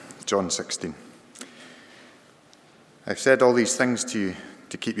John 16. I've said all these things to you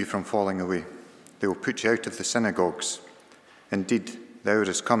to keep you from falling away. They will put you out of the synagogues. Indeed, the hour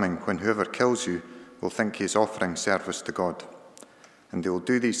is coming when whoever kills you will think he is offering service to God. And they will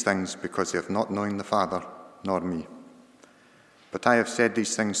do these things because they have not known the Father nor me. But I have said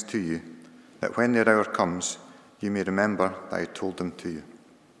these things to you, that when their hour comes, you may remember that I told them to you.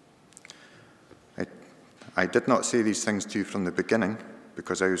 I did not say these things to you from the beginning,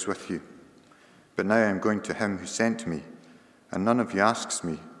 because I was with you. But now I am going to him who sent me, and none of you asks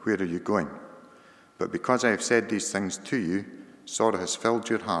me, where are you going? But because I have said these things to you, sorrow has filled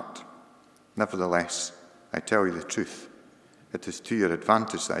your heart. Nevertheless, I tell you the truth. It is to your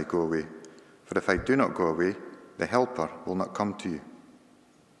advantage that I go away. For if I do not go away, the Helper will not come to you.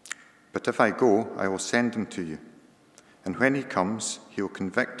 But if I go, I will send him to you. And when he comes, he will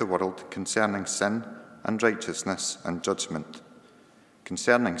convict the world concerning sin and righteousness and judgment.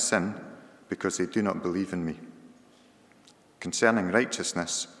 Concerning sin, because they do not believe in me. Concerning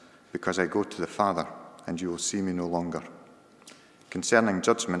righteousness, because I go to the Father, and you will see me no longer. Concerning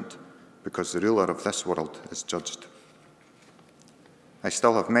judgment, because the ruler of this world is judged. I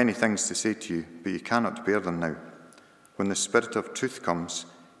still have many things to say to you, but you cannot bear them now. When the Spirit of truth comes,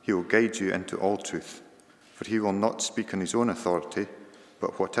 he will guide you into all truth. For he will not speak on his own authority,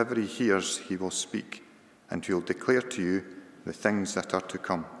 but whatever he hears, he will speak, and he will declare to you the things that are to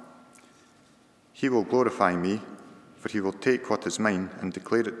come. He will glorify me, for he will take what is mine and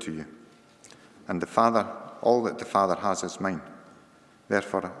declare it to you. And the Father, all that the Father has is mine.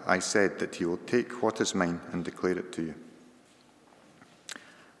 Therefore I said that he will take what is mine and declare it to you.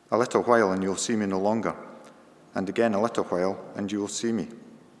 A little while and you will see me no longer, and again a little while and you will see me.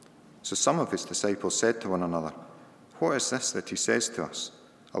 So some of his disciples said to one another, what is this that he says to us?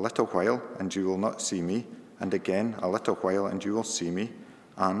 A little while and you will not see me, and again a little while and you will see me,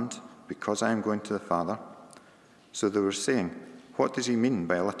 and because I am going to the Father. So they were saying, what does he mean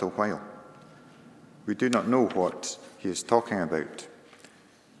by a little while? We do not know what he is talking about.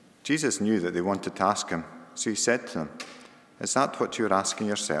 Jesus knew that they wanted to ask him, so he said to them, is that what you are asking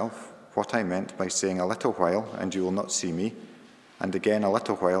yourself? What I meant by saying a little while and you will not see me, and again a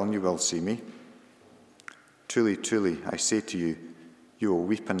little while and you will see me? Truly, truly, I say to you, you will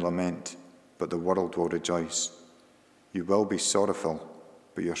weep and lament, but the world will rejoice. You will be sorrowful,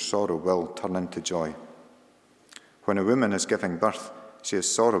 but your sorrow will turn into joy. When a woman is giving birth, she has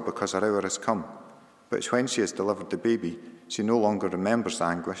sorrow because her hour has come. But when she has delivered the baby, she no longer remembers the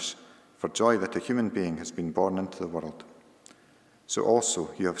anguish for joy that a human being has been born into the world. So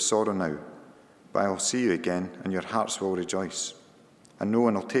also you have sorrow now, but I will see you again, and your hearts will rejoice, and no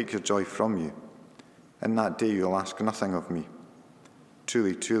one will take your joy from you. In that day you will ask nothing of me.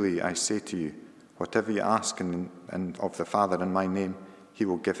 Truly, truly, I say to you, whatever you ask of the Father in my name, he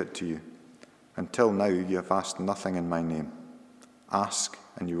will give it to you. Until now you have asked nothing in my name. Ask,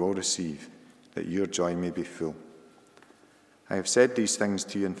 and you will receive, that your joy may be full. I have said these things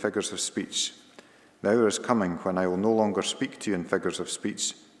to you in figures of speech. The hour is coming when I will no longer speak to you in figures of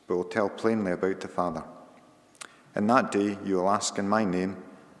speech, but will tell plainly about the Father. In that day you will ask in my name,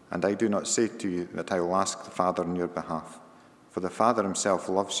 and I do not say to you that I will ask the Father on your behalf, for the Father himself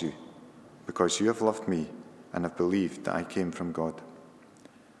loves you, because you have loved me and have believed that I came from God.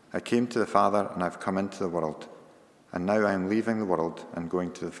 I came to the Father and I have come into the world, and now I am leaving the world and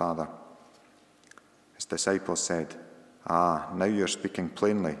going to the Father. His disciples said, now you are speaking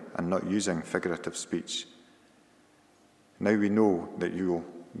plainly and not using figurative speech. Now we know that you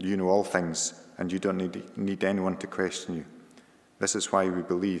know all things, and you don't need anyone to question you. This is why we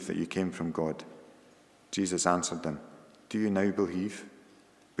believe that you came from God. Jesus answered them, do you now believe?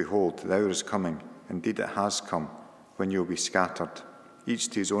 Behold, the hour is coming, indeed it has come, when you will be scattered, each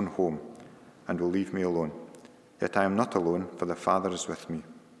to his own home, and will leave me alone. Yet I am not alone, for the Father is with me.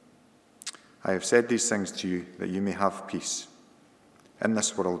 I have said these things to you that you may have peace. In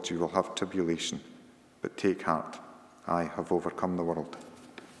this world you will have tribulation, but take heart, I have overcome the world.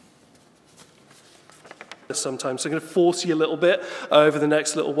 Sometimes. So I'm going to force you a little bit over the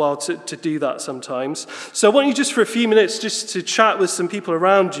next little while to do that sometimes. So I want you just for a few minutes just to chat with some people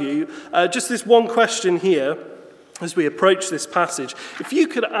around you. Just this one question here as we approach this passage. If you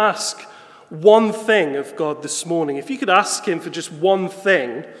could ask one thing of God this morning, if you could ask him for just one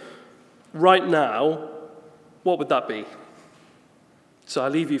thing right now, what would that be? So I'll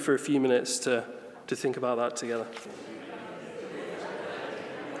leave you for a few minutes to think about that together.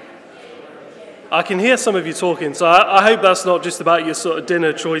 I can hear some of you talking, so I hope that's not just about your sort of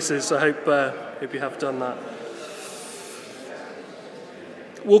dinner choices. I hope you have done that.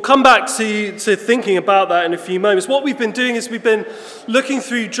 We'll come back to thinking about that in a few moments. What we've been doing is we've been looking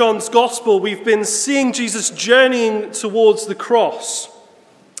through John's Gospel. We've been seeing Jesus journeying towards the cross.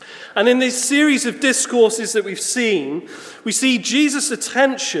 And in this series of discourses that we've seen, we see Jesus'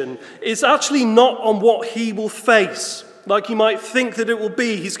 attention is actually not on what he will face, like you might think that it will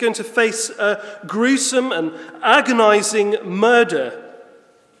be. He's going to face a gruesome and agonizing murder.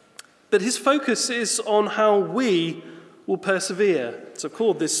 But his focus is on how we will persevere. So I've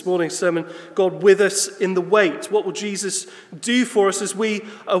called this morning's sermon, God with us in the wait. What will Jesus do for us as we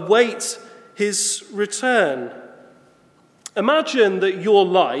await his return? Imagine that your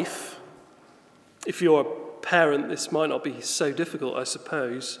life, if you're a parent, this might not be so difficult, I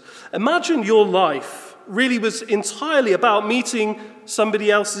suppose. Imagine your life really was entirely about meeting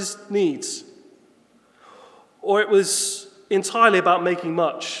somebody else's needs. Or it was entirely about making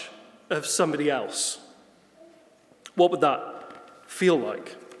much of somebody else. What would that feel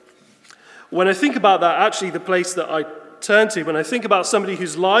like? When I think about that, actually the place that I turn to, when I think about somebody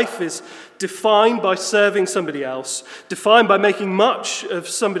whose life is defined by serving somebody else, defined by making much of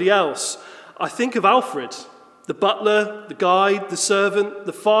somebody else, I think of Alfred, the butler, the guide, the servant,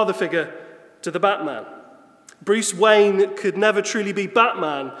 the father figure to the Batman. Bruce Wayne could never truly be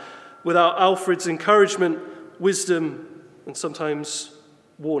Batman without Alfred's encouragement, wisdom, and sometimes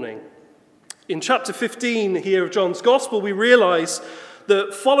warning. In chapter 15 here of John's Gospel, we realize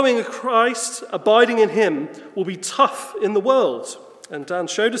that following Christ, abiding in him, will be tough in the world. And Dan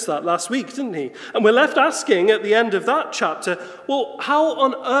showed us that last week, didn't he? And we're left asking at the end of that chapter, well, how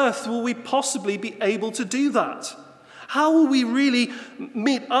on earth will we possibly be able to do that? How will we really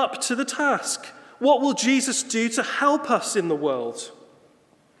meet up to the task? What will Jesus do to help us in the world?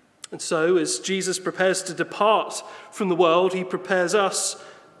 And so, as Jesus prepares to depart from the world, he prepares us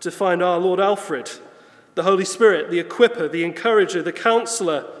to find our Lord Alfred, the Holy Spirit, the equipper, the encourager, the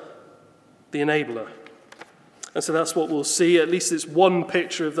counselor, the enabler. And so that's what we'll see. At least it's one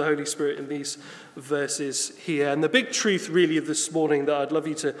picture of the Holy Spirit in these verses here. And the big truth really of this morning that I'd love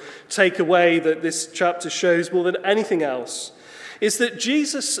you to take away, that this chapter shows more than anything else, is that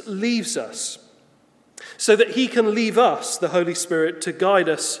Jesus leaves us so that he can leave us, the Holy Spirit, to guide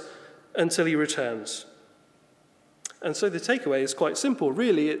us until he returns. And so the takeaway is quite simple,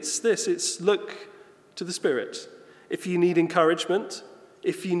 really. It's this, it's look to the Spirit. If you need encouragement,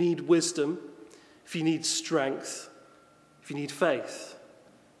 if you need wisdom, if you need strength, if you need faith,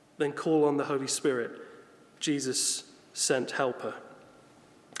 then call on the Holy Spirit, Jesus sent helper.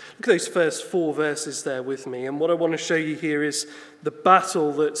 Look at those first 4 verses there with me. And what I want to show you here is the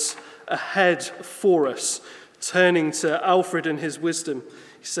battle that's ahead for us, turning to Alfred and his wisdom.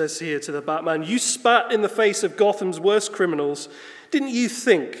 He says here to the Batman, "You spat in the face of Gotham's worst criminals. Didn't you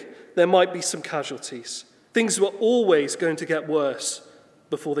think there might be some casualties? Things were always going to get worse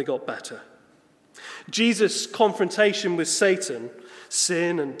before they got better." Jesus' confrontation with Satan,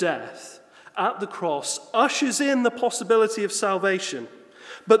 sin and death, at the cross ushers in the possibility of salvation.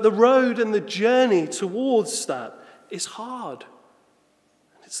 But the road and the journey towards that is hard.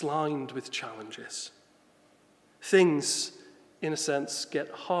 It's lined with challenges. Things, in a sense, get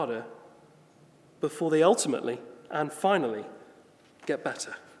harder before they ultimately and finally get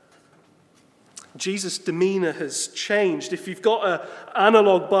better. Jesus' demeanor has changed. If you've got an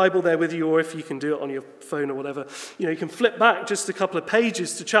analog Bible there with you, or if you can do it on your phone or whatever, you can flip back just a couple of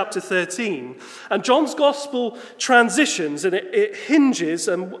pages to chapter 13. And John's gospel transitions, and it hinges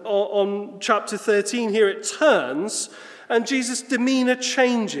on chapter 13 here. It turns, and Jesus' demeanor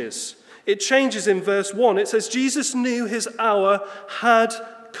changes. It changes in verse 1. It says, Jesus knew his hour had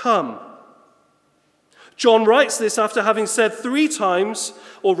come. John writes this after having said 3 times,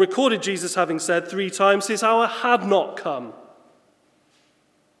 or recorded Jesus having said 3 times, his hour had not come.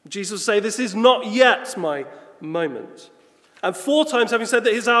 Jesus will say, this is not yet my moment. And 4 times having said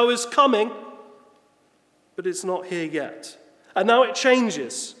that his hour is coming, but it's not here yet. And now it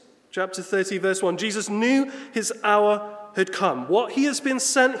changes. Chapter 30, verse 1. Jesus knew his hour had come. What he has been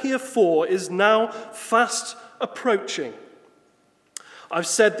sent here for is now fast approaching. I've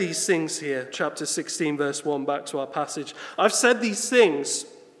said these things here, chapter 16, verse 1, back to our passage. I've said these things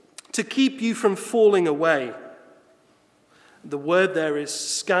to keep you from falling away. The word there is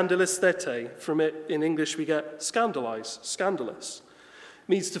scandalisthete. From it, in English, we get scandalize, scandalous. It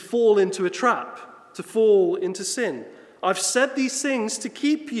means to fall into a trap, to fall into sin. I've said these things to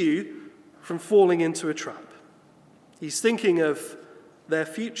keep you from falling into a trap. He's thinking of their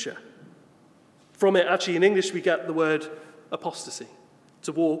future. From it, actually, in English, we get the word apostasy.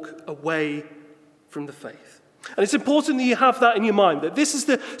 To walk away from the faith. And it's important that you have that in your mind, that this is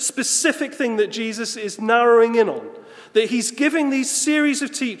the specific thing that Jesus is narrowing in on. that he's giving these series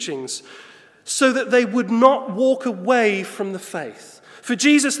of teachings so that they would not walk away from the faith. For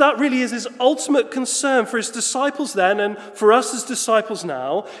Jesus, that really is his ultimate concern for his disciples then and for us as disciples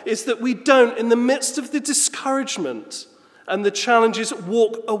now, is that we don't, in the midst of the discouragement and the challenges,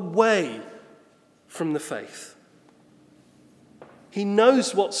 walk away from the faith. He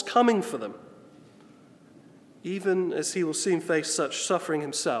knows what's coming for them. Even as he will soon face such suffering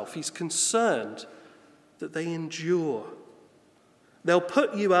himself, he's concerned that they endure. They'll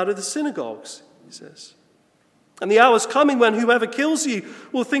put you out of the synagogues, he says. And the hour's coming when whoever kills you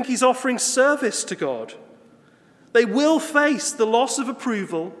will think he's offering service to God. They will face the loss of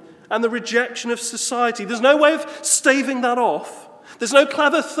approval and the rejection of society. There's no way of staving that off. There's no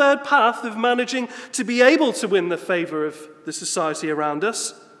clever third path of managing to be able to win the favor of the society around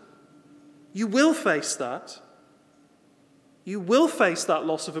us. You will face that. You will face that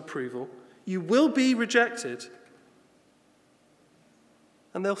loss of approval. You will be rejected.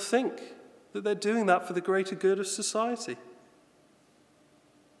 And they'll think that they're doing that for the greater good of society.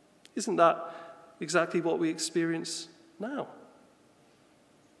 Isn't that exactly what we experience now?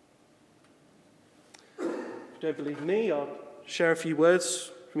 If you don't believe me, I'll share a few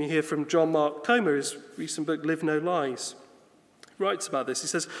words from you here from John Mark Comer, his recent book, Live No Lies. He writes about this. He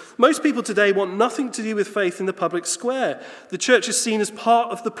says, most people today want nothing to do with faith in the public square. The church is seen as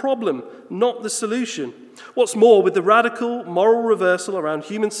part of the problem, not the solution. What's more, with the radical moral reversal around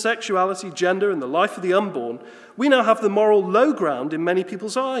human sexuality, gender, and the life of the unborn, we now have the moral low ground in many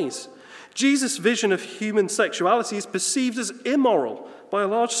people's eyes. Jesus' vision of human sexuality is perceived as immoral by a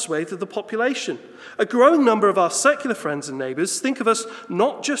large swathe of the population. A growing number of our secular friends and neighbours think of us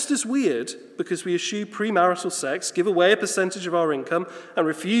not just as weird because we eschew premarital sex, give away a percentage of our income, and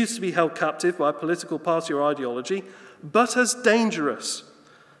refuse to be held captive by a political party or ideology, but as dangerous,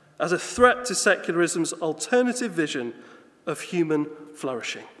 as a threat to secularism's alternative vision of human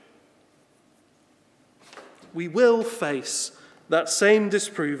flourishing. We will face that same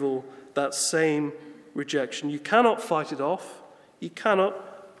disapproval, that same rejection. You cannot fight it off. You cannot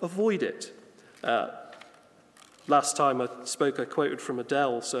avoid it. Last time I spoke, I quoted from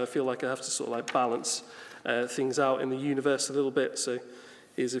Adele, so I feel like I have to sort of balance things out in the universe a little bit. So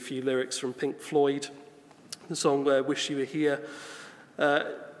here's a few lyrics from Pink Floyd, the song Wish You Were Here.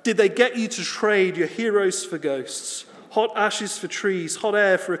 Did they get you to trade your heroes for ghosts, hot ashes for trees, hot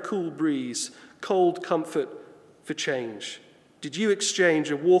air for a cool breeze, cold comfort for change? Did you exchange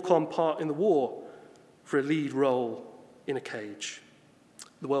a walk-on part in the war for a lead role in a cage?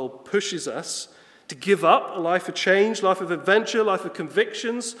 The world pushes us to give up a life of change, life of adventure, life of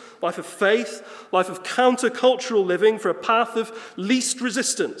convictions, life of faith, life of countercultural living for a path of least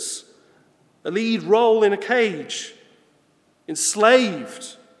resistance, a lead role in a cage,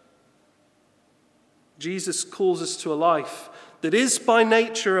 enslaved. Jesus calls us to a life that is by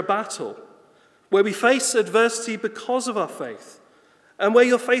nature a battle, where we face adversity because of our faith, and where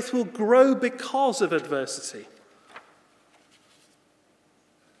your faith will grow because of adversity.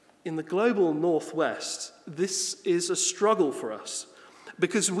 In the global Northwest, this is a struggle for us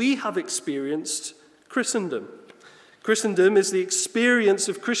because we have experienced Christendom. Christendom is the experience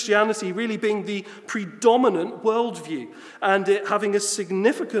of Christianity really being the predominant worldview and it having a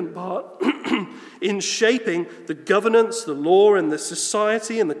significant part in shaping the governance, the law, and the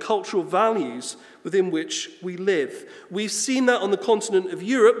society and the cultural values within which we live. We've seen that on the continent of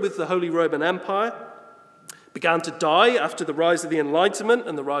Europe with the Holy Roman Empire. Began to die after the rise of the Enlightenment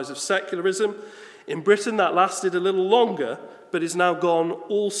and the rise of secularism. In Britain, that lasted a little longer, but is now gone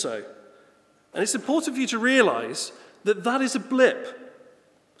also. And it's important for you to realize that that is a blip.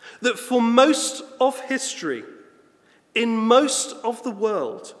 That for most of history, in most of the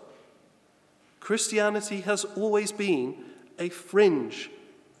world, Christianity has always been a fringe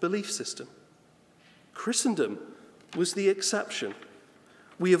belief system. Christendom was the exception.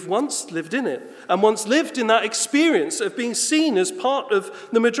 We have once lived in it, and once lived in that experience of being seen as part of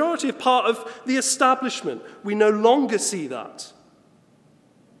the majority, of part of the establishment. We no longer see that.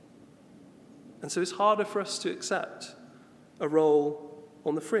 And so it's harder for us to accept a role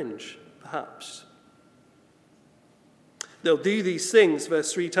on the fringe, perhaps. They'll do these things,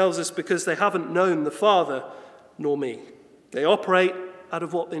 verse 3 tells us, because they haven't known the Father nor me. They operate out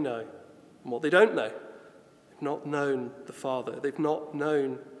of what they know and what they don't know. Not known the Father. They've not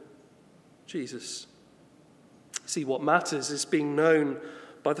known Jesus. See, what matters is being known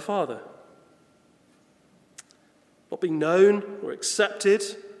by the Father. Not being known or accepted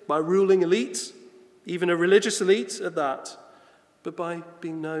by a ruling elite, even a religious elite at that, but by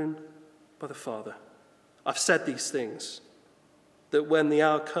being known by the Father. I've said these things, that when the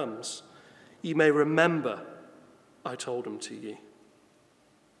hour comes, you may remember I told them to you.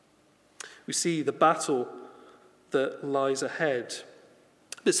 We see the battle that lies ahead.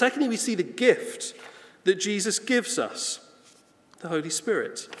 But secondly, we see the gift that Jesus gives us, the Holy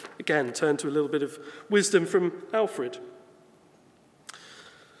Spirit. Again, turn to a little bit of wisdom from Alfred.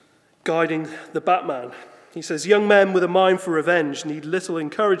 Guiding the Batman, he says, young men with a mind for revenge need little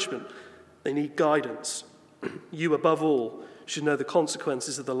encouragement. They need guidance. You, above all, should know the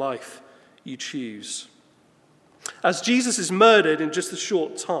consequences of the life you choose. As Jesus is murdered in just a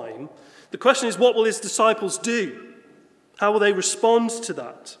short time, the question is, what will his disciples do? How will they respond to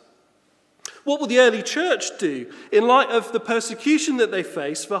that? What will the early church do in light of the persecution that they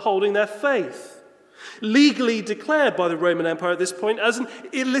face for holding their faith? Legally declared by the Roman Empire at this point as an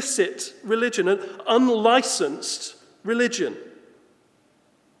illicit religion, an unlicensed religion.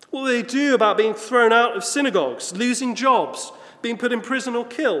 What will they do about being thrown out of synagogues, losing jobs, being put in prison or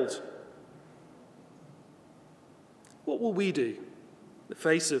killed? What will we do in the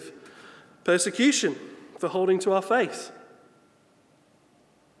face of persecution for holding to our faith?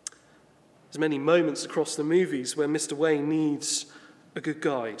 There's many moments across the movies where Mr. Wayne needs a good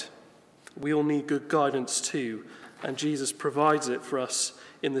guide. We all need good guidance too, and Jesus provides it for us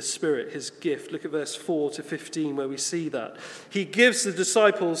in the Spirit, his gift. Look at verse 4 to 15 where we see that. He gives the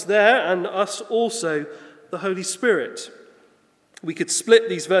disciples there and us also the Holy Spirit. We could split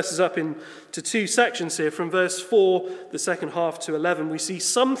these verses up into two sections here. From verse 4, the second half, to 11, we see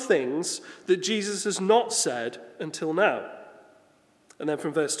some things that Jesus has not said until now. And then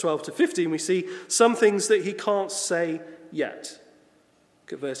from verse 12 to 15, we see some things that he can't say yet.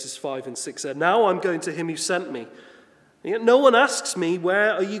 Look at verses 5 and 6 there. Now I'm going to him who sent me. And yet no one asks me,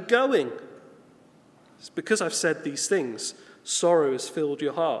 where are you going? It's because I've said these things. Sorrow has filled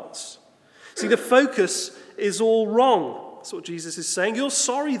your hearts. See, the focus is all wrong. That's what Jesus is saying. You're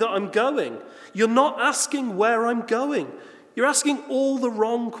sorry that I'm going. You're not asking where I'm going. You're asking all the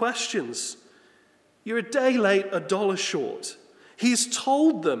wrong questions. You're a day late, a dollar short. He's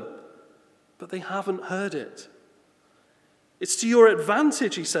told them, but they haven't heard it. It's to your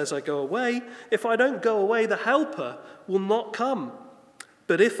advantage, he says, I go away. If I don't go away, the helper will not come.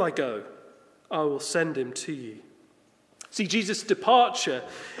 But if I go, I will send him to you. See, Jesus' departure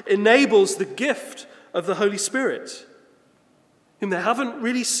enables the gift of the Holy Spirit, whom they haven't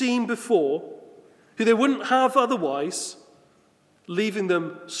really seen before, who they wouldn't have otherwise, leaving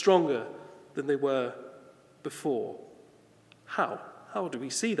them stronger than they were before. How? How do we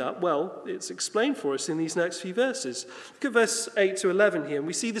see that? Well, it's explained for us in these next few verses. Look at verse 8 to 11 here, and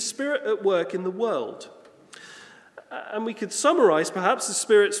we see the Spirit at work in the world. And we could summarize perhaps the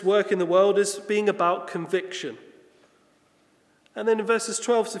Spirit's work in the world as being about conviction. And then in verses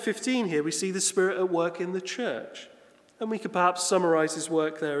 12 to 15 here, we see the Spirit at work in the church. And we could perhaps summarize his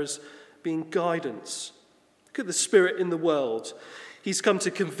work there as being guidance. Look at the Spirit in the world. He's come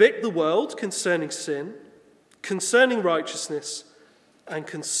to convict the world concerning sin, concerning righteousness, and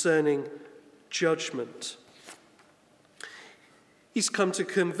concerning judgment. He's come to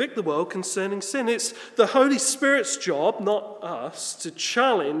convict the world concerning sin. It's the Holy Spirit's job, not us, to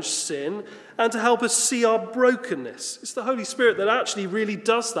challenge sin and to help us see our brokenness. It's the Holy Spirit that actually really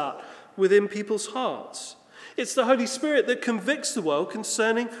does that within people's hearts. It's the Holy Spirit that convicts the world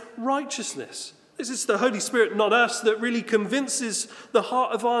concerning righteousness. This is the Holy Spirit, not us, that really convinces the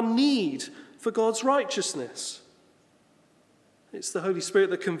heart of our need for God's righteousness. It's the Holy Spirit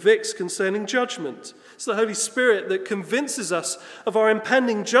that convicts concerning judgment. It's the Holy Spirit that convinces us of our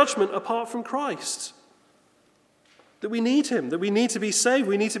impending judgment apart from Christ. That we need him, that we need to be saved,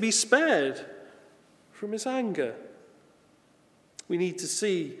 we need to be spared from his anger. We need to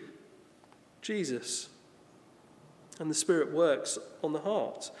see Jesus. And the Spirit works on the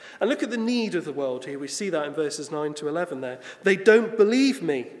heart. And look at the need of the world here. We see that in verses 9 to 11 there. They don't believe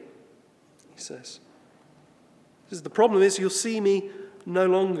me, he says. The problem is you'll see me no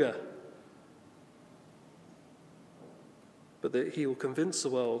longer. But that he will convince the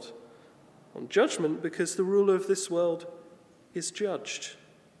world on judgment because the ruler of this world is judged.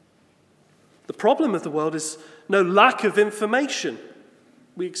 The problem of the world is no lack of information.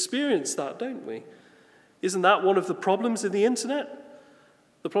 We experience that, don't we? Isn't that one of the problems of the internet?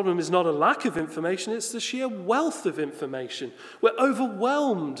 The problem is not a lack of information, it's the sheer wealth of information. We're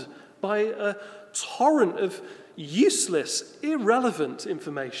overwhelmed by a torrent of useless, irrelevant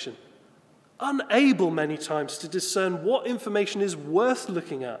information, unable many times to discern what information is worth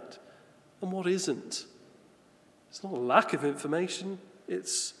looking at and what isn't. It's not a lack of information,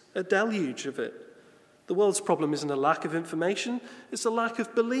 it's a deluge of it. The world's problem isn't a lack of information, it's a lack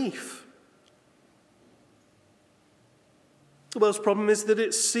of belief. The world's problem is that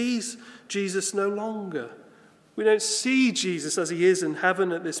it sees Jesus no longer. We don't see Jesus as he is in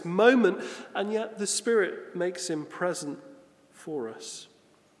heaven at this moment, and yet the Spirit makes him present for us.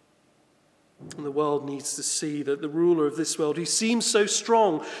 And the world needs to see that the ruler of this world, who seems so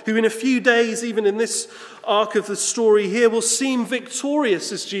strong, who in a few days, even in this arc of the story here, will seem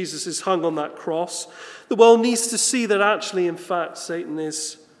victorious as Jesus is hung on that cross, the world needs to see that actually, in fact, Satan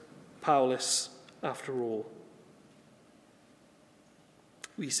is powerless after all.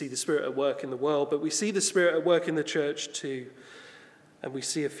 We see the Spirit at work in the world, but we see the Spirit at work in the church too. And we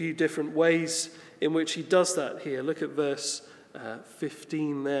see a few different ways in which he does that here. Look at verse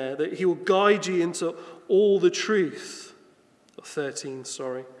 15 there, that he will guide you into all the truth. Or 13,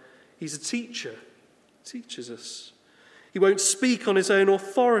 sorry. He's a teacher. He teaches us. He won't speak on his own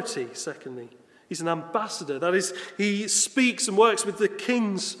authority, secondly. He's an ambassador. That is, he speaks and works with the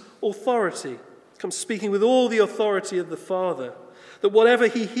king's authority. He comes speaking with all the authority of the Father. That whatever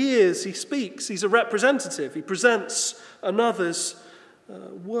he hears, he speaks. He's a representative. He presents another's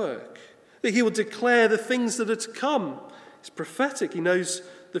work. That he will declare the things that are to come. He's prophetic. He knows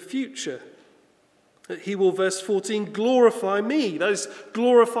the future. That he will, verse 14, glorify me. That is,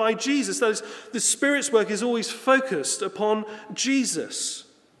 glorify Jesus. That is, the Spirit's work is always focused upon Jesus.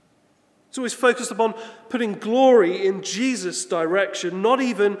 It's always focused upon putting glory in Jesus' direction, not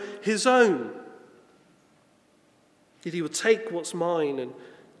even his own. That he will take what's mine and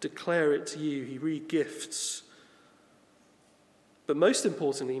declare it to you. He re-gifts. But most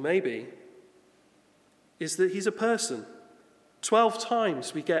importantly, maybe, is that he's a person. 12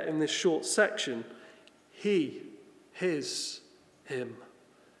 times we get in this short section, he, his, him.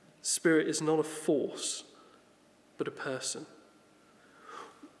 Spirit is not a force, but a person.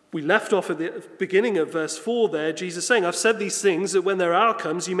 We left off at the beginning of verse 4 there, Jesus saying, I've said these things that when their hour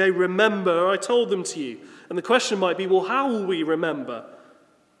comes, you may remember I told them to you. And the question might be, well, how will we remember?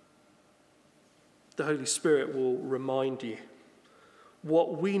 The Holy Spirit will remind you.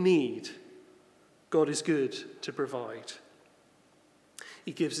 What we need, God is good to provide.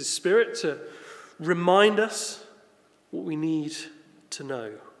 He gives his Spirit to remind us what we need to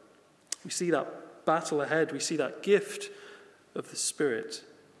know. We see that battle ahead. We see that gift of the Spirit.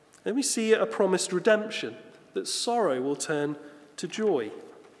 Then we see a promised redemption, that sorrow will turn to joy.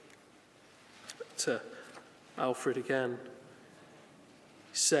 To Alfred again.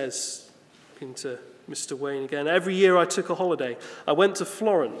 He says, looking to Mr. Wayne again, every year I took a holiday. I went to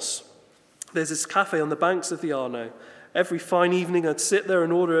Florence. There's this cafe on the banks of the Arno. Every fine evening I'd sit there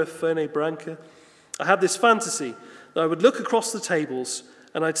and order a Fernet Branca. I had this fantasy that I would look across the tables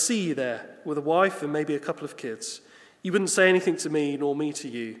and I'd see you there with a wife and maybe a couple of kids. You wouldn't say anything to me nor me to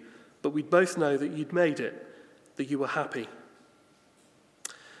you, but we'd both know that you'd made it, that you were happy.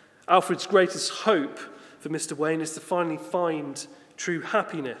 Alfred's greatest hope for Mr. Wayne is to finally find true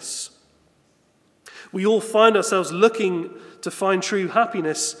happiness. We all find ourselves looking to find true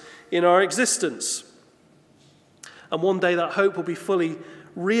happiness in our existence. And one day that hope will be fully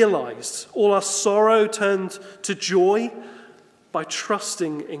realized. All our sorrow turned to joy by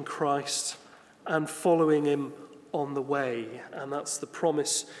trusting in Christ and following him on the way. And that's the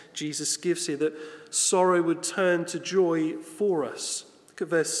promise Jesus gives here, that sorrow would turn to joy for us. Look at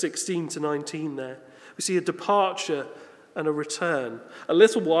verse 16 to 19 there. We see a departure and a return. A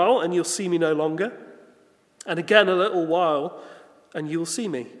little while and you'll see me no longer. And again a little while and you'll see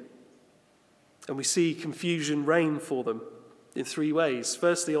me. And we see confusion reign for them in three ways.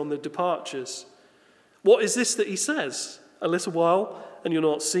 Firstly, on the departures. What is this that he says? A little while and you'll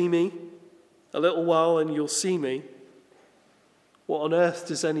not see me. A little while and you'll see me. What on earth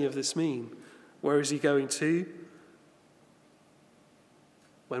does any of this mean? Where is he going to?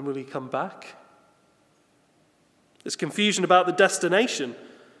 When will he come back? There's confusion about the destination.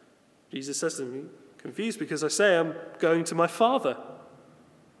 Jesus says to me, confused because I say I'm going to my Father.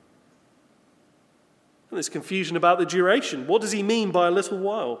 And there's confusion about the duration. What does he mean by a little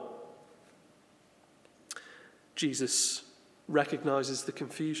while? Jesus recognizes the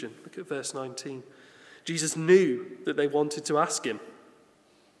confusion. Look at verse 19. Jesus knew that they wanted to ask him.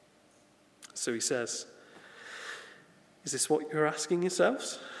 So he says, is this what you're asking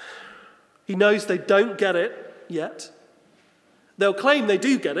yourselves? He knows they don't get it yet. They'll claim they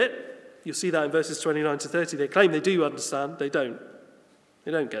do get it. You'll see that in verses 29 to 30. They claim they do understand. They don't.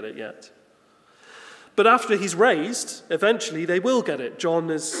 They don't get it yet. But after he's raised, eventually they will get it. John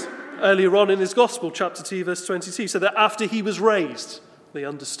is earlier on in his gospel, chapter 2, verse 22, so that after he was raised, they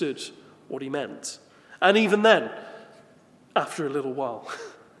understood what he meant. And even then, after a little while,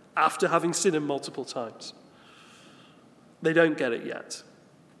 after having seen him multiple times, they don't get it yet.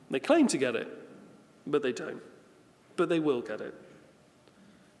 They claim to get it, but they don't. But they will get it.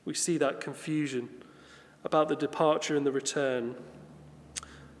 We see that confusion about the departure and the return.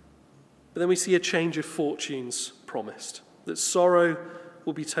 But then we see a change of fortunes promised, that sorrow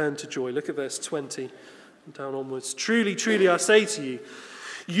will be turned to joy. Look at verse 20 and down onwards. Truly, truly, I say to you,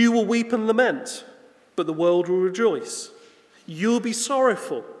 you will weep and lament, but the world will rejoice. You'll be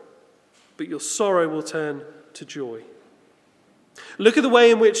sorrowful, but your sorrow will turn to joy. Look at the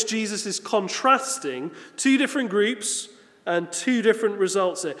way in which Jesus is contrasting two different groups and two different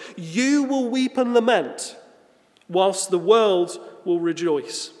results there. You will weep and lament, whilst the world will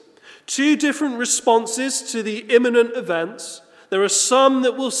rejoice. Two different responses to the imminent events. There are some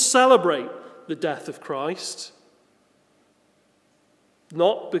that will celebrate the death of Christ,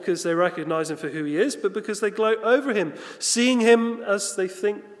 not because they recognize him for who he is, but because they gloat over him, seeing him as they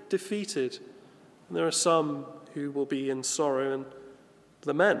think defeated. And there are some who will be in sorrow and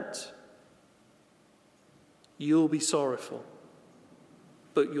lament. You'll be sorrowful,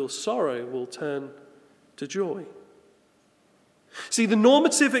 but your sorrow will turn to joy. See, the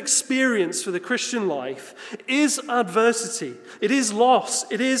normative experience for the Christian life is adversity. It is loss.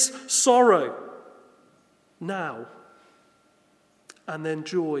 It is sorrow. Now. And then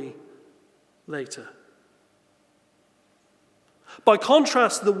joy later. By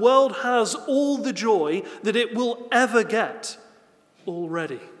contrast, the world has all the joy that it will ever get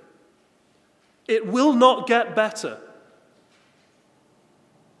already. It will not get better.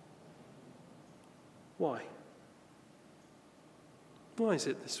 Why? Why is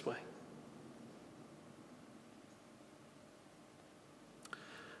it this way?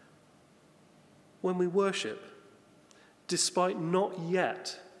 When we worship, despite not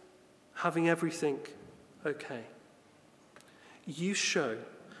yet having everything okay, you show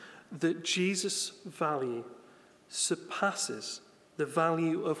that Jesus' value surpasses the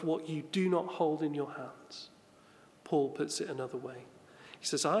value of what you do not hold in your hands. Paul puts it another way. He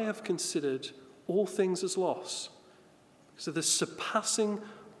says, I have considered all things as loss, so the surpassing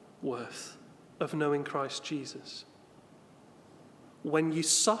worth of knowing Christ Jesus. When you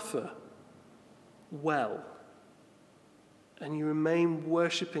suffer well and you remain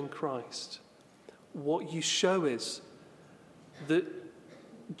worshipping Christ, what you show is that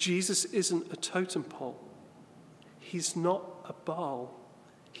Jesus isn't a totem pole. He's not a Baal.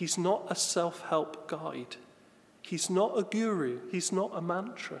 He's not a self-help guide. He's not a guru. He's not a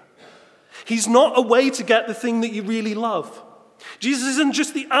mantra. He's not a way to get the thing that you really love. Jesus isn't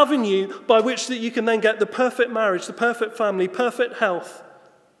just the avenue by which that you can then get the perfect marriage, the perfect family, perfect health,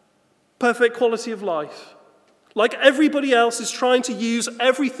 perfect quality of life. Like everybody else is trying to use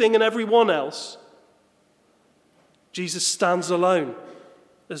everything and everyone else, Jesus stands alone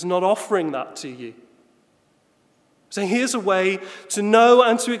as not offering that to you. Saying, here's a way to know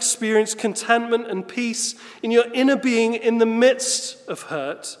and to experience contentment and peace in your inner being in the midst of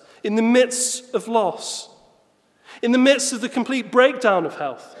hurt, in the midst of loss, in the midst of the complete breakdown of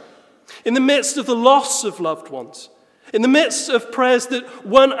health, in the midst of the loss of loved ones, in the midst of prayers that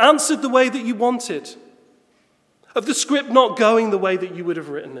weren't answered the way that you wanted, of the script not going the way that you would have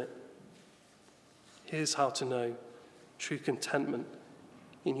written it. Here's how to know true contentment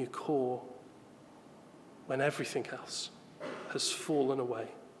in your core when everything else has fallen away.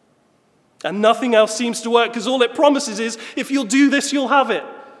 And nothing else seems to work because all it promises is, if you'll do this, you'll have it.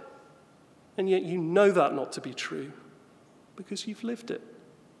 And yet you know that not to be true because you've lived it.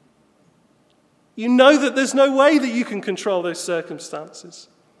 You know that there's no way that you can control those circumstances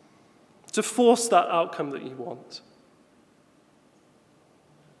to force that outcome that you want.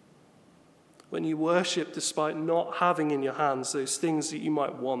 When you worship despite not having in your hands those things that you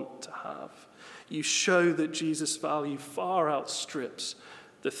might want to have, you show that Jesus' value far outstrips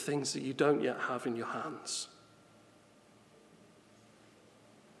the things that you don't yet have in your hands.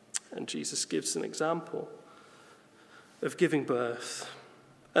 And Jesus gives an example of giving birth.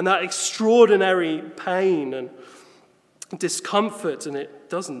 And that extraordinary pain and discomfort, and it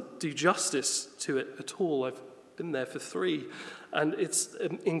doesn't do justice to it at all. I've been there for 3. And it's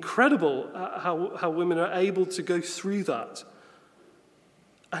incredible how women are able to go through that.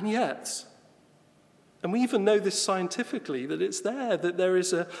 And yet, and we even know this scientifically, that it's there, that there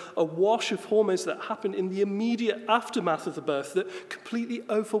is a wash of hormones that happen in the immediate aftermath of the birth that completely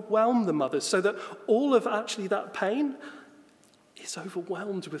overwhelm the mother, so that all of actually that pain is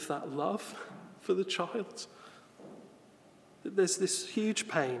overwhelmed with that love for the child. That there's this huge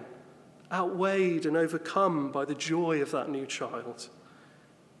pain outweighed and overcome by the joy of that new child.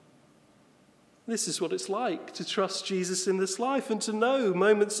 This is what it's like to trust Jesus in this life and to know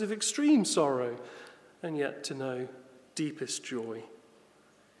moments of extreme sorrow and yet to know deepest joy.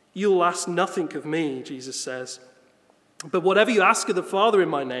 You'll ask nothing of me, Jesus says, but whatever you ask of the Father in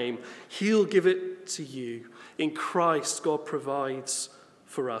my name, he'll give it good to you. In Christ, God provides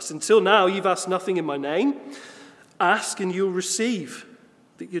for us. Until now, you've asked nothing in my name. Ask and you'll receive,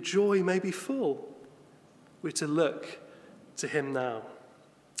 that your joy may be full. We're to look to him now.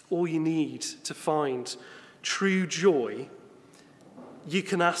 All you need to find true joy, you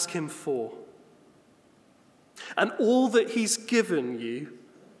can ask him for. And all that he's given you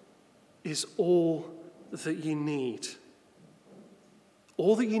is all that you need.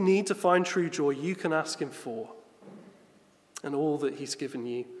 All that you need to find true joy, you can ask him for. And all that he's given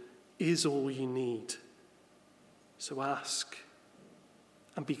you is all you need. So ask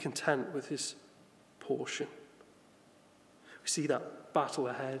and be content with his portion. We see that battle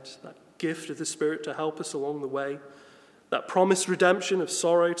ahead, that gift of the Spirit to help us along the way, that promised redemption of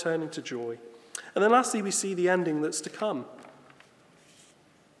sorrow turning to joy. And then lastly, we see the ending that's to come.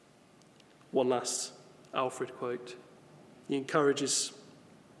 One last Alfred quote. He encourages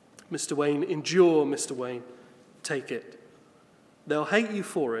Mr. Wayne, endure, Mr. Wayne, take it. They'll hate you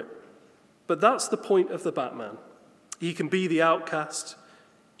for it, but that's the point of the Batman. He can be the outcast.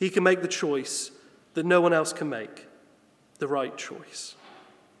 He can make the choice that no one else can make, the right choice.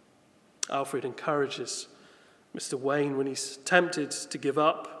 Alfred encourages Mr. Wayne when he's tempted to give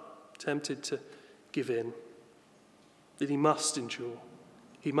up, tempted to give in, that he must endure.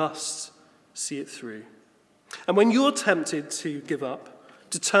 He must see it through. And when you're tempted to give up,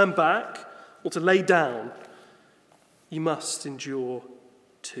 to turn back, or to lay down, you must endure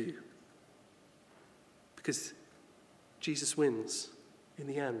too. Because Jesus wins in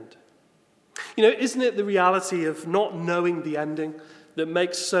the end. You know, isn't it the reality of not knowing the ending that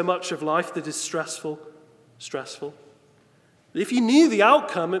makes so much of life that is stressful? If you knew the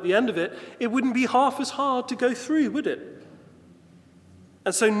outcome at the end of it, it wouldn't be half as hard to go through, would it?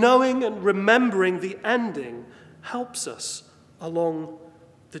 And so knowing and remembering the ending helps us along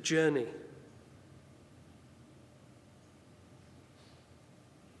the journey.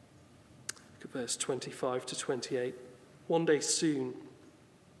 Look at verse 25 to 28. One day soon,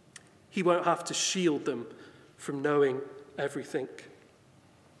 he won't have to shield them from knowing everything.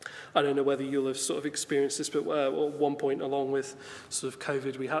 I don't know whether you'll have sort of experienced this, but at one point along with sort of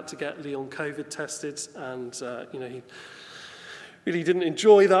COVID, we had to get Leon COVID tested, and he really didn't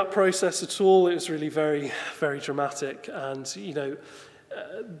enjoy that process at all. It was really very, very dramatic, and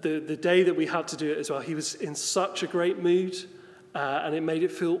the day that we had to do it as well, he was in such a great mood, and it made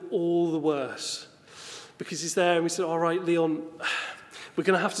it feel all the worse, because he's there, and we said, "All right, Leon, we're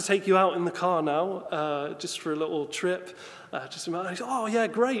going to have to take you out in the car now, just for a little trip." Oh, yeah,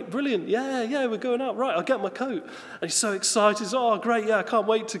 great, brilliant, yeah, we're going out. Right, I'll get my coat. And he's so excited. Oh, great, yeah, I can't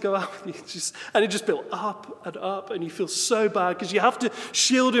wait to go out with you. And it just built up, and you feel so bad because you have to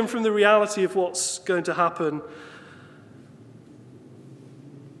shield him from the reality of what's going to happen.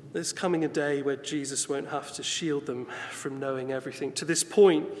 There's coming a day where Jesus won't have to shield them from knowing everything. To this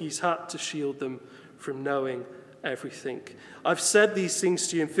point, he's had to shield them from knowing everything. I've said these things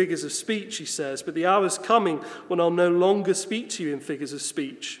to you in figures of speech, he says, but the hour's coming when I'll no longer speak to you in figures of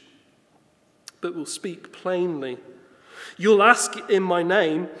speech, but will speak plainly. You'll ask in my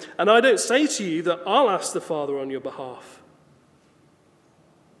name, and I don't say to you that I'll ask the Father on your behalf.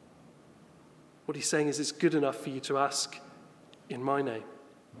 What he's saying is it's good enough for you to ask in my name.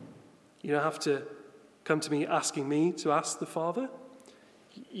 You don't have to come to me asking me to ask the Father.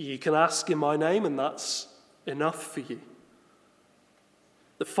 You can ask in my name, and that's enough for you.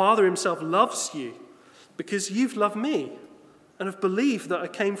 The Father himself loves you because you've loved me and have believed that I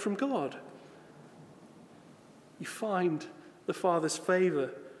came from God. You find the Father's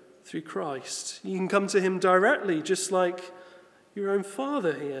favor through Christ. You can come to him directly, just like your own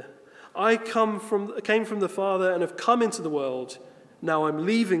Father here. I came from the Father and have come into the world. Now I'm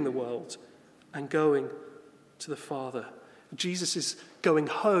leaving the world and going to the Father. Jesus is going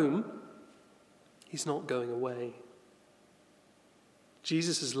home. He's not going away.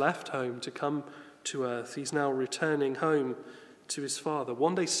 Jesus has left home to come to earth. He's now returning home to his Father.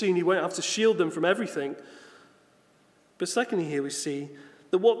 One day soon he won't have to shield them from everything. But secondly, here we see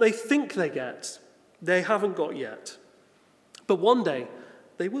that what they think they get, they haven't got yet. But one day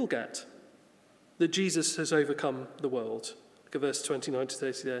they will get. That Jesus has overcome the world. Look at verse 29 to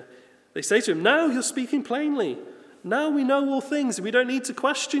 30 there. They say to him, "Now you're speaking plainly. Now we know all things, and we don't need to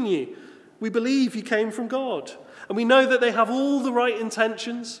question you. We believe you came from God." And we know that they have all the right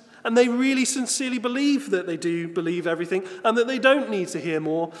intentions, and they really sincerely believe that they do believe everything, and that they don't need to hear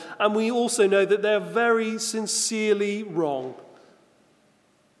more. And we also know that they're very sincerely wrong.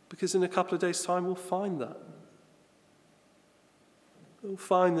 Because in a couple of days' time, we'll find that. We'll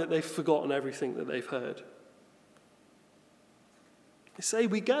find that they've forgotten everything that they've heard. They say,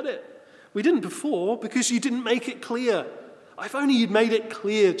 "We get it. We didn't before because you didn't make it clear. If only you'd made it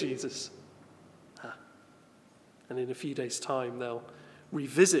clear, Jesus. And in a few days' time, they'll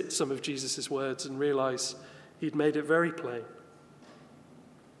revisit some of Jesus' words and realize he'd made it very plain.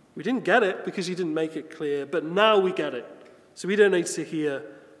 We didn't get it because he didn't make it clear, but now we get it. So we don't need to hear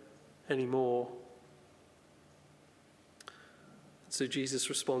anymore. So Jesus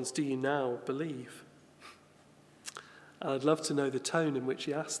responds, do you now believe? And I'd love to know the tone in which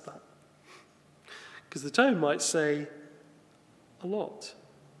he asked that. Because the tone might say a lot.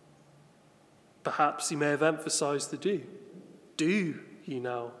 Perhaps he may have emphasized the do. Do you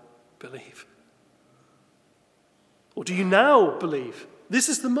now believe? Or do you now believe? This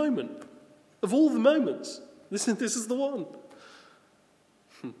is the moment. Of all the moments, this is the one.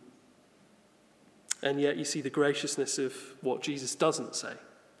 And yet you see the graciousness of what Jesus doesn't say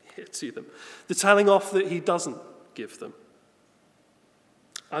here to them. The telling off that he doesn't give them.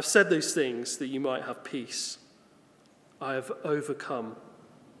 I've said those things that you might have peace. I have overcome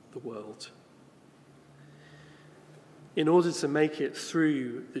the world. In order to make it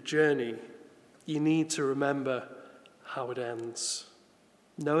through the journey, you need to remember how it ends.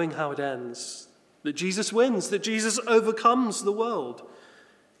 Knowing how it ends, that Jesus wins, that Jesus overcomes the world,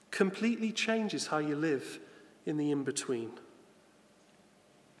 completely changes how you live in the in-between.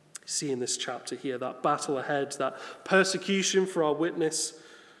 See in this chapter here that battle ahead, that persecution for our witness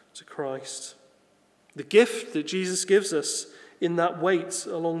to Christ. The gift that Jesus gives us in that wait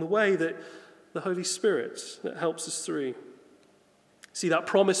along the way, that the Holy Spirit that helps us through. See that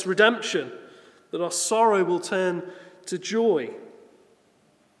promised redemption, that our sorrow will turn to joy.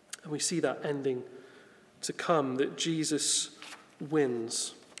 And we see that ending to come, that Jesus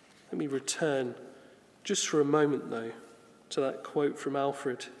wins. Let me return just for a moment, though, to that quote from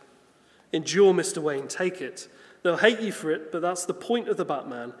Alfred. Endure, Mr. Wayne, take it. They'll hate you for it, but that's the point of the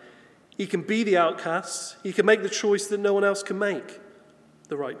Batman. He can be the outcast. He can make the choice that no one else can make,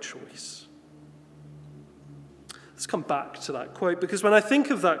 the right choice. Let's come back to that quote, because when I think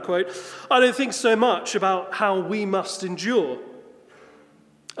of that quote, I don't think so much about how we must endure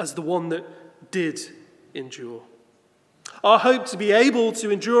as the one that did endure. Our hope to be able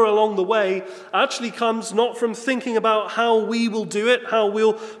to endure along the way actually comes not from thinking about how we will do it, how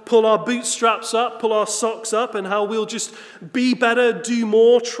we'll pull our bootstraps up, pull our socks up, and how we'll just be better, do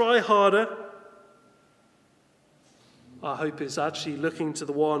more, try harder. Our hope is actually looking to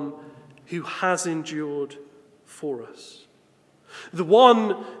the one who has endured for us. The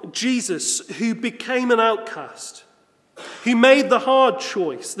one, Jesus, who became an outcast, who made the hard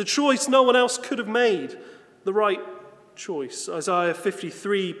choice, the choice no one else could have made, the right choice. Isaiah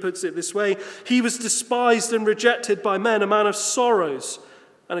 53 puts it this way: he was despised and rejected by men, a man of sorrows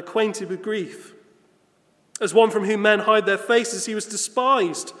and acquainted with grief. As one from whom men hide their faces, he was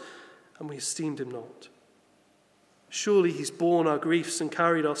despised, and we esteemed him not. Surely he's borne our griefs and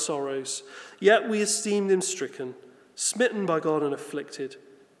carried our sorrows, yet we esteemed him stricken, smitten by God and afflicted.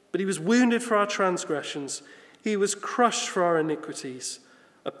 But he was wounded for our transgressions, he was crushed for our iniquities.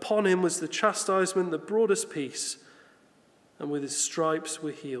 Upon him was the chastisement that brought us peace, and with his stripes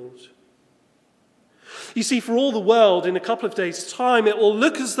we're healed. You see, for all the world, in a couple of days' time, it will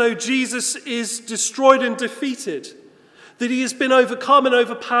look as though Jesus is destroyed and defeated, that he has been overcome and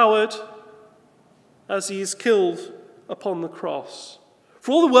overpowered as he is killed upon the cross.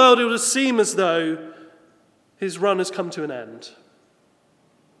 For all the world, it will seem as though his run has come to an end.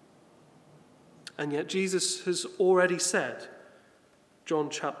 And yet Jesus has already said, John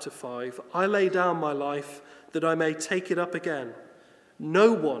chapter 5, I lay down my life that I may take it up again.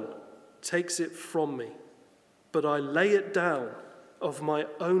 No one takes it from me, but I lay it down of my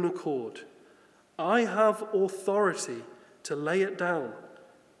own accord. I have authority to lay it down,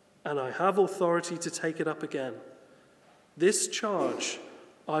 and I have authority to take it up again. This charge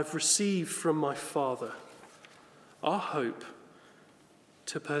I've received from my Father. Our hope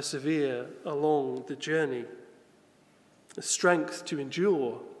to persevere along the journey, the strength to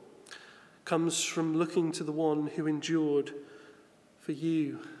endure, comes from looking to the one who endured for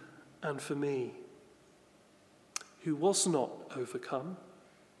you and for me, who was not overcome,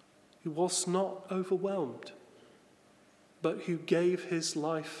 who was not overwhelmed, but who gave his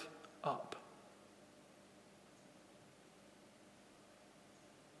life up.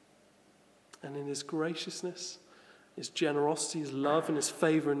 And in his graciousness, his generosity, his love, and his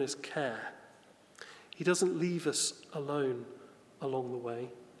favor and his care, he doesn't leave us alone along the way.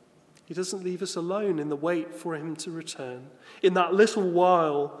 He doesn't leave us alone in the wait for him to return, in that little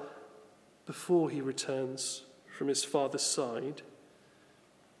while before he returns from his Father's side.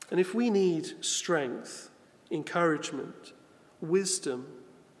 And if we need strength, encouragement, wisdom,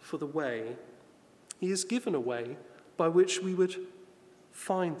 for the way. He has given a way by which we would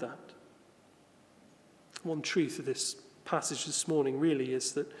find that. One truth of this passage this morning really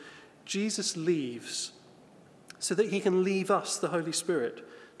is that Jesus leaves so that he can leave us the Holy Spirit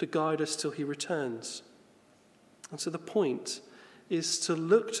to guide us till he returns. And so the point is to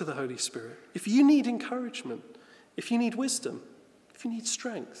look to the Holy Spirit. If you need encouragement, if you need wisdom, if you need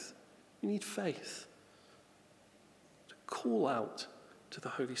strength, you need faith, to call out to the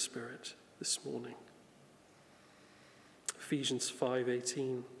Holy Spirit this morning. Ephesians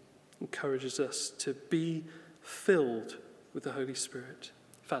 5:18 encourages us to be filled with the Holy Spirit.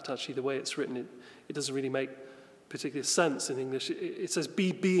 In fact, actually, the way it's written, it doesn't really make particular sense in English. It says,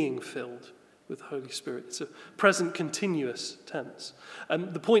 be being filled with the Holy Spirit. It's a present continuous tense.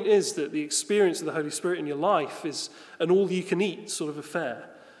 And the point is that the experience of the Holy Spirit in your life is an all-you-can-eat sort of affair.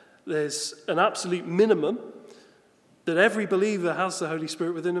 There's an absolute minimum that every believer has the Holy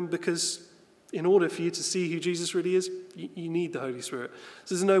Spirit within them, because in order for you to see who Jesus really is, you need the Holy Spirit.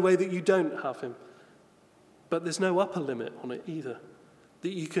 So there's no way that you don't have him. But there's no upper limit on it either,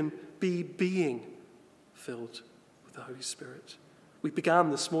 that you can be being filled with the Holy Spirit. We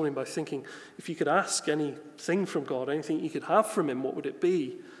began this morning by thinking, if you could ask anything from God, anything you could have from him, what would it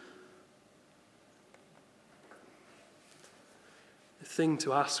be? The thing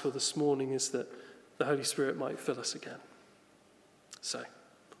to ask for this morning is that the Holy Spirit might fill us again. So,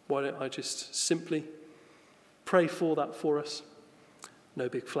 why don't I just simply pray for that for us? No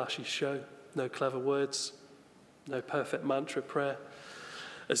big flashy show, no clever words, no perfect mantra prayer,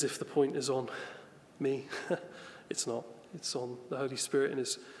 as if the point is on me. It's not. It's on the Holy Spirit and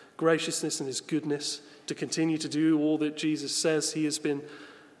his graciousness and his goodness to continue to do all that Jesus says he has been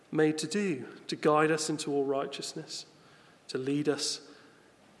made to do, to guide us into all righteousness, to lead us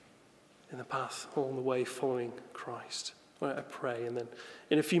in the path along the way following Christ. I pray, and then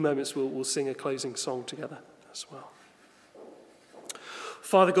in a few moments we'll sing a closing song together as well.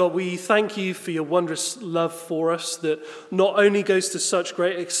 Father God, we thank you for your wondrous love for us that not only goes to such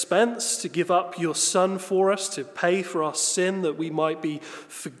great expense to give up your Son for us, to pay for our sin, that we might be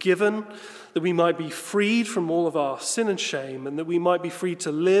forgiven, that we might be freed from all of our sin and shame, and that we might be free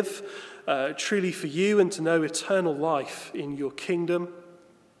to live truly for you and to know eternal life in your kingdom,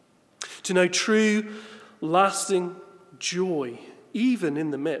 to know true, lasting joy, even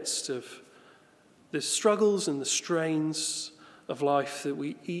in the midst of the struggles and the strains of life that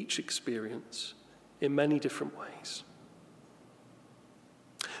we each experience in many different ways.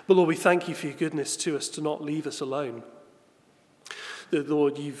 But Lord, we thank you for your goodness to us, to not leave us alone. That,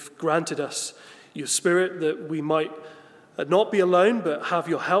 Lord, you've granted us your Spirit that we might not be alone, but have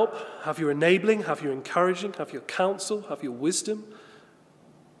your help, have your enabling, have your encouraging, have your counsel, have your wisdom.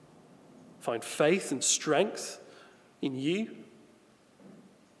 Find faith and strength in you.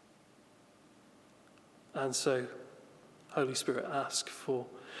 And so, Holy Spirit, ask for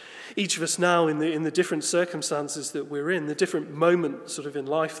each of us now in the different circumstances that we're in, the different moments sort of in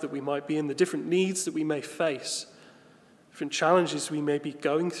life that we might be in, the different needs that we may face, different challenges we may be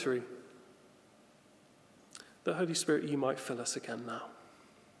going through. The Holy Spirit, you might fill us again now.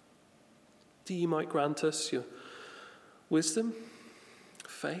 That you might grant us your wisdom,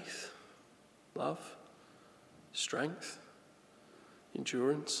 faith, love, strength,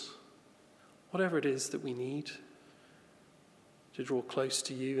 endurance, whatever it is that we need to draw close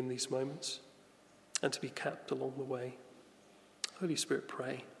to you in these moments and to be kept along the way. Holy Spirit,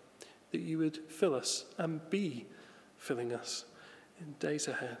 pray that you would fill us and be filling us in days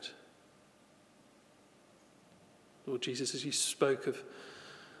ahead. Lord Jesus, as you spoke of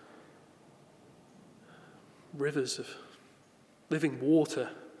rivers of living water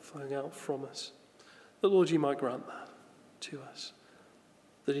flowing out from us, that, Lord, you might grant that to us.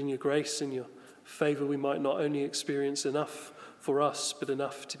 That in your grace and your favor we might not only experience enough for us, but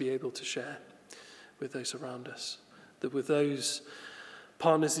enough to be able to share with those around us. That with those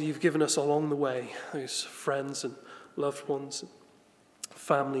partners that you've given us along the way, those friends and loved ones, and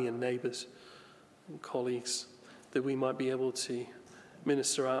family and neighbours and colleagues, that we might be able to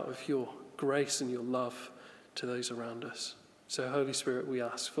minister out of your grace and your love to those around us. So, Holy Spirit, we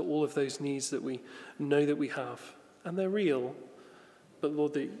ask for all of those needs that we know that we have, and they're real, but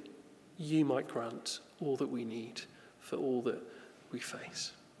Lord, that you might grant all that we need for all that we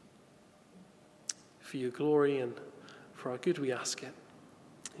face. For your glory and for our good we ask it.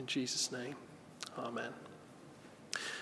 In Jesus' name, amen.